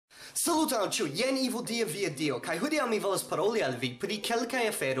Saluton al ciu, jen Evildea via Dio, kai hodiaŭ mi volas paroli al vi pri kelkaj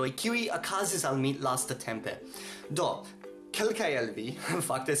aferoj kiuj okazis al mi lastatempe. Do, kelkaj el vi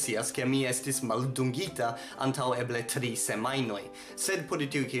fakte scias ke mi estis maldungita antaŭ eble 3 semajnoj, sed por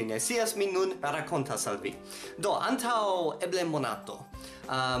tiu kiuj ne scias, mi nun rakontas al vi. Do, antaŭ eble monato,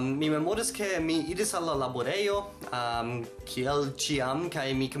 mi memoras ke mi iris al la laborejo, kiel ĉiam,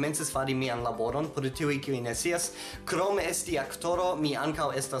 kaj mi komencis fari mian laboron. Por tiuj kiuj ne scias, krom esti aktoro, mi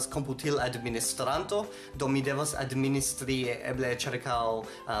ankaŭ estas komputil-administranto, do mi devas administri eble ĉirkaŭ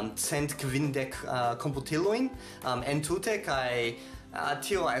 150 komputilojn entute, kaj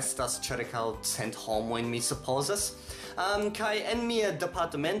tio estas ĉirkaŭ 100 homojn, mi supozas. Kaj en mia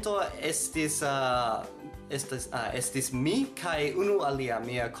departamento estis mi kaj unu alia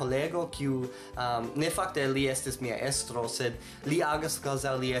mia kolego, kiu ne fakte li estis mia estro, sed li agas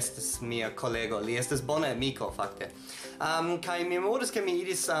kvazaŭ li estis mia kolego, li estis bona amiko fakte. Kaj mi memoras ke mi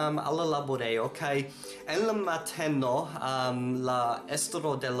iris al la laborejo, kaj en la mateno la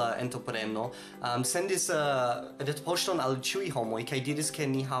estro de la entrepreno sendis retpoŝton al ĉiuj homoj kaj diris ke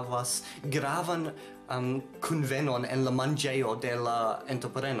ni havas gravan kunvenon en la manĝejo de la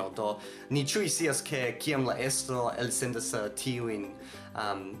entrepreno. Do ni ĉiuj scias ke kiam la estro elsendas tiujn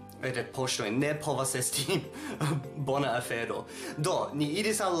retpoŝtojn, ne povas esti bona afero. Do ni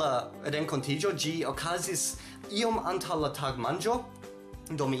iris al la renkontiĝo, ĝi okazis iom antaŭ la tagmanĝo.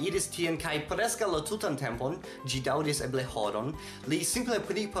 Do mi iris tien kaj preskaŭ la tutan tempon, ĝi daŭris eble horon. Li simple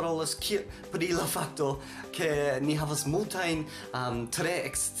priparolas pri la fakto ke ni havas multajn tre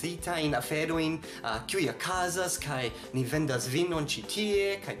ekscitajn aferojn kiuj okazas, kaj ni vendas vinon ĉi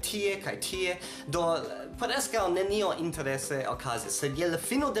tie kaj tie kaj tie. Do preskaŭ nenio interese okazis, sed je la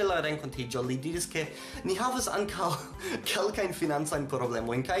fino de la renkontiĝo li diris ke ni havas ankaŭ kelkajn financajn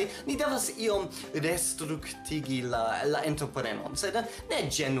problemojn kaj ni devas iom restruktigi la entreprenon. Sed ne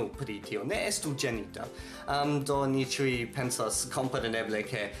genu pri tio, ne estu genita. Do ni ĉiuj pensas kompreneble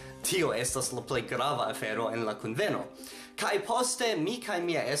ke tio estas la plej grava afero en la kunveno. Kaj poste mi kaj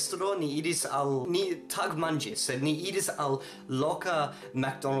mia estro ni tagmanĝis, sed ni iris al loka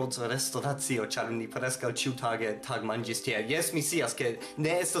McDonald's restoracio, ĉar ni preskaŭ ĉiutage tagmanĝis tie. Jes, mi scias ke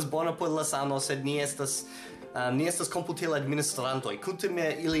ne estas bona por la sano, sed ni estas komputil-administrantoj.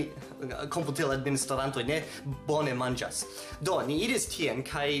 Kutime ili komputil-administrantoj ne bone manĝas. Do, ni iris tien,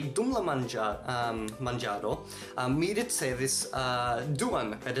 kaj dum la manĝado mi ricevis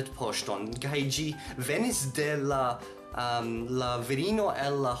duan retpoŝton, kaj ĝi venis de la virino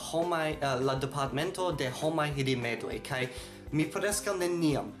el la departamento de homaj rimedoj, kaj mi preskaŭ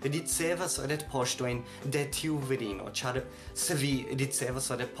neniam ricevas retpoŝtojn de tiu virino, ĉar se vi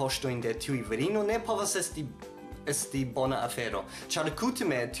ricevas retpoŝtojn de tiu virino, ne povas esti bona afero, ĉar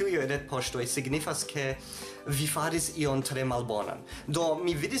kutime tiuj retpoŝtoj signifas ke vi faris ion tre malbonan. Do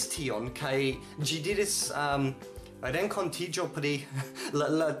mi vidis tion, kaj ĝi diris renkontiĝo pri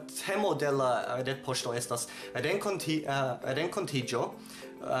la temo de la retpoŝto estas renkontiĝo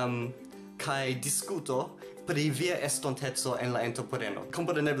kaj diskuto pri via estonteco en la entrepreno.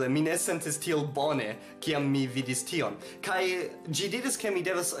 Kompreneble, mi ne sentis tiel bone kiam mi vidis tion. Kaj ĝi diris ke mi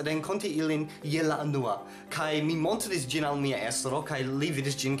devas renkonti ilin je la unua. Kaj mi montris ĝin al mia estro, kaj li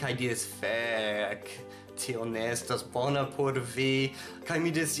vidis ĝin kaj diris, fek, tio ne estas bona por vi. Kaj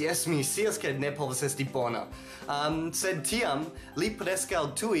mi diris, jes, mi scias ke ne povas esti bona. Sed tiam li preskaŭ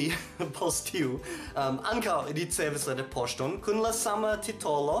tuj post tiu ankaŭ ricevis retpoŝton kun la sama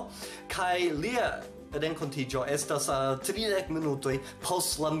titolo, kaj lia renkontiĝo estas 30 minutoj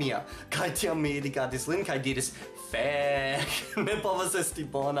post la mia. Kaj tiam mi rigardis lin kaj diris, fek, ne povas esti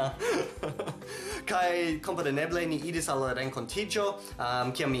bona. Kaj kompreneble ni iris al la renkontiĝo,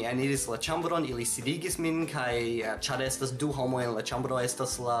 kiam mi eniris la ĉambron, ili sidigis min, kaj ĉar estas 2 homoj en la ĉambro,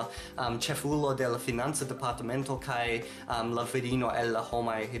 estas la ĉefulo de la financa departamento kaj la virino el la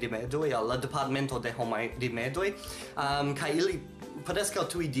homaj rimedoj, la departamento de homaj rimedoj, kaj ili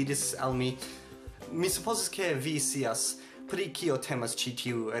preskaŭ tuj diris al mi, mi supozas ke vi scias pri kio temas ĉi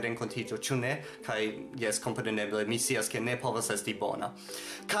tiu renkontiĝo, ĉu ne? Kaj jes, kompreneble, mi scias ke ne povas esti bona.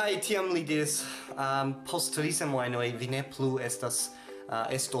 Kaj tiam li diris, post 3 semajnoj vi ne plu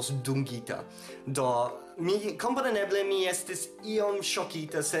estos dungita. Do, kompreneble mi estis iom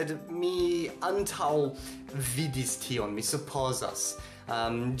ŝokita, sed mi antaŭ vidis tion, mi supozas.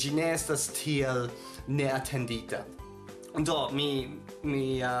 Ĝi ne estas tiel neatendita. Do, mi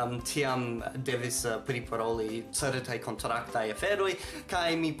tiam devis priparoli certaj kontraktaj aferoj,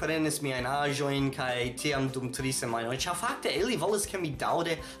 kaj mi prenis miajn aĵojn, kaj tiam dum 3 semajnoj, ĉar fakte ili volis ke mi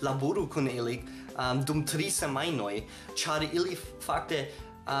daŭre laboru kun ili dum 3 semajnoj, ĉar ili fakte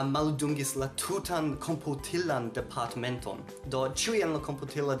maldungis la tutan komputilan departementon. Do ĉiuj en la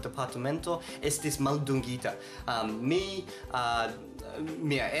komputila departemento estis maldungita.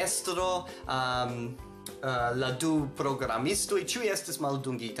 Mia estro, la du programistoj, ĉiuj estis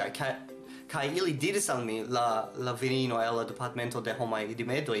maldungitaj. Kai ili diris al mi, la virino el la departamento de homaj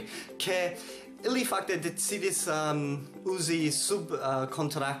rimedoj, ke ili fakte decidis uzi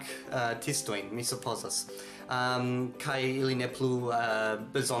subkontraktistojn, mi supozas. Kai ili ne plu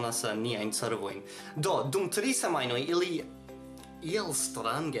bezonas niajn servojn. Do, dum 3 semajnoj ili iel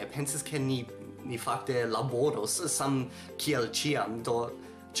strange pensis ke ni fakte laboros sam kiel ĉiam, do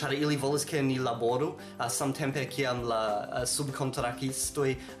ĉar ili volis ke ni laboru samtempe kiam la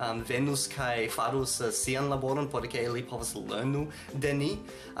subkontrakistoj venus kaj farus sian laboron por ke ili povas lernu de ni,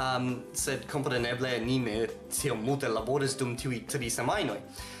 sed kompreneble ni ne tiom multe laboris dum tiuj 3 semajnoj.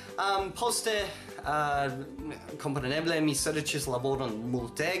 Poste kompreneble mi serĉis laboron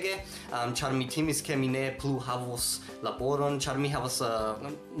multege, ĉar mi timis ke mi ne plu havos laboron, ĉar mi havas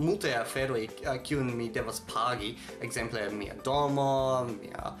multe aferoj kiujn mi devas pagi, ekzemple mia domo,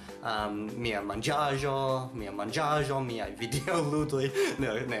 mia manĝaĵo, miaj videoludoj,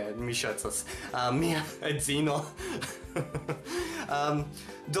 ne, mi ŝercas, mia edzino.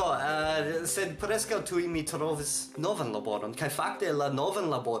 Sed preskaŭ tuj mi trovis novan laboron, kaj fakte la novan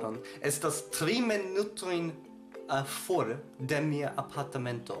laboron estas 3 minutojn for de mia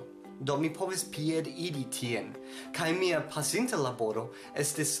apartamento. Do mi povis piediri tien, kaj mia pasinta laboro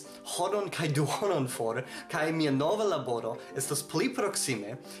estis horon kaj duonon for, kaj mia nova laboro estas pli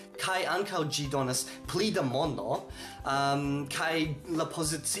proksime, kaj ankaŭ ĝi donas pli da mono, kaj la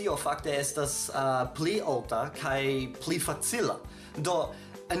pozicio fakte estas pli alta kaj pli facila. Do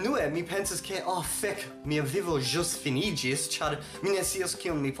anue mi pensas ke fek, mia vivo ĵus finiĝis, ĉar mi ne scias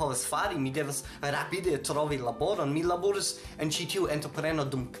kion mi povas fari, mi devas rapide trovi laboron. Mi laboris en ĉi tiu entrepreno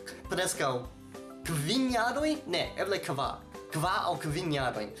dum preskaŭ 5 jaroj, ne, eble 4 aŭ 5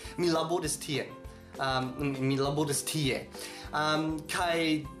 jaroj. Mi laboris tie.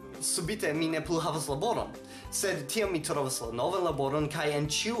 Kaj subite mi ne plu havas laboron. Sed tiam mi trovas la novan laboron, kaj en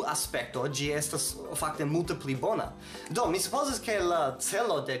ĉiu aspekto ĝi estas fakte multe pli bona. Do, mi supozas ke la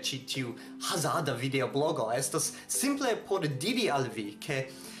celo de ĉi tiu hazarda videoblogo estas simple por diri al vi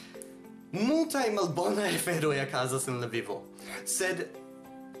ke multaj malbonaj aferoj okazas en la vivo. Sed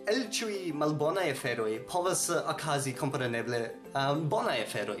el ĉiuj malbonaj aferoj povas okazi kompreneble bonaj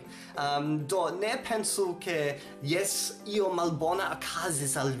aferoj. Do ne pensu ke jes io malbona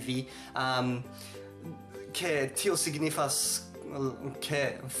okazis al vi, ke tio signifas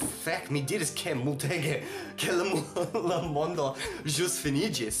ke fek mi diris ke multege ke la mondo ĵus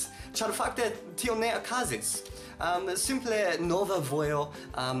finiĝis, ĉar fakte tio ne okazis. Simple nova vojo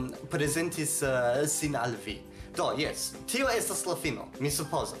prezentis sin al vi. Do, jes, tio estas la fino, mi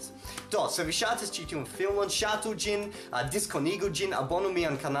supozas. Do, se vi ŝatis ĉi tiun filmon, ŝatu ĝin, diskonigu ĝin, abonu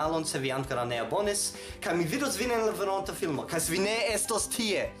mian kanalon se vi ankoraŭ ne abonis, kaj mi vidos vin en la venonta filmo. Kaj se vi ne estos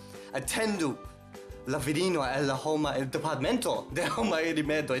tie, atendu. La virino el la departamento de homaj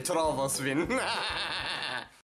rimedoj trovos vin.